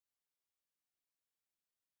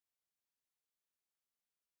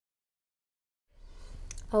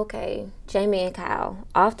Okay, Jamie and Kyle,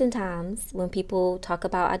 oftentimes when people talk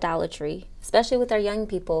about idolatry, especially with our young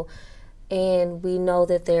people, and we know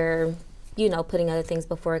that they're, putting other things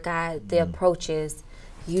before God, the approach is,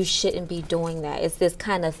 you shouldn't be doing that. It's this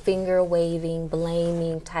kind of finger waving,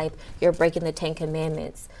 blaming type, you're breaking the 10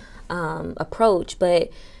 Commandments approach. But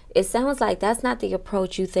it sounds like that's not the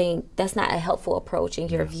approach you think, that's not a helpful approach in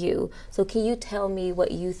your view. So can you tell me what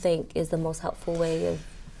you think is the most helpful way of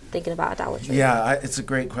thinking about idolatry? Yeah, it's a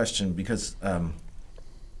great question because I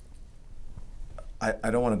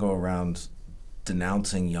don't want to go around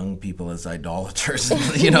denouncing young people as idolaters.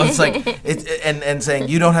 It's like and saying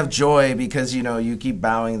you don't have joy because you keep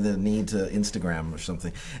bowing the knee to Instagram or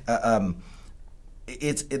something. The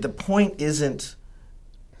point isn't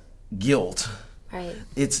guilt. Right.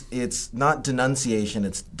 It's not denunciation.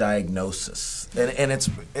 It's diagnosis, and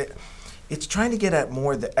it's trying to get at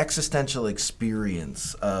more the existential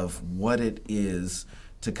experience of what it is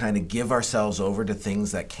to kind of give ourselves over to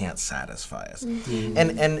things that can't satisfy us. Mm-hmm.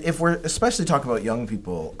 And if we're especially talking about young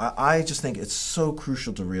people, I just think it's so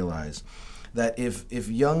crucial to realize that if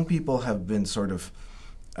young people have been sort of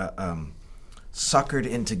suckered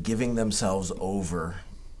into giving themselves over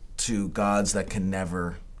to gods that can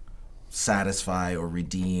never satisfy or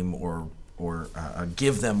redeem or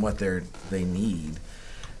give them what they need,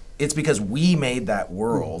 it's because we made that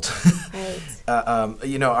world. Right.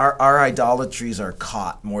 Our idolatries are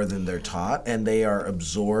caught more than they're taught, and they are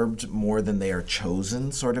absorbed more than they are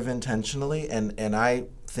chosen, sort of intentionally. And I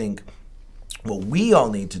think what we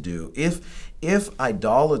all need to do, if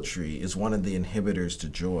idolatry is one of the inhibitors to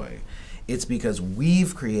joy, it's because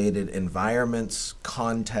we've created environments,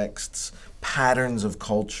 contexts, patterns of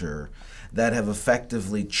culture that have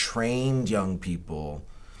effectively trained young people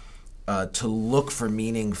to look for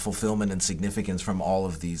meaning, fulfillment, and significance from all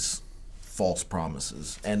of these false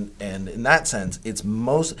promises. And in that sense, it's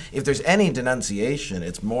if there's any denunciation,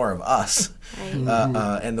 it's more of us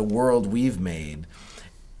and the world we've made.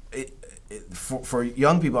 For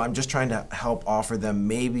young people, I'm just trying to help offer them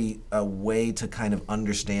maybe a way to kind of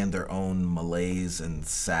understand their own malaise and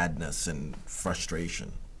sadness and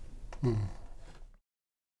frustration.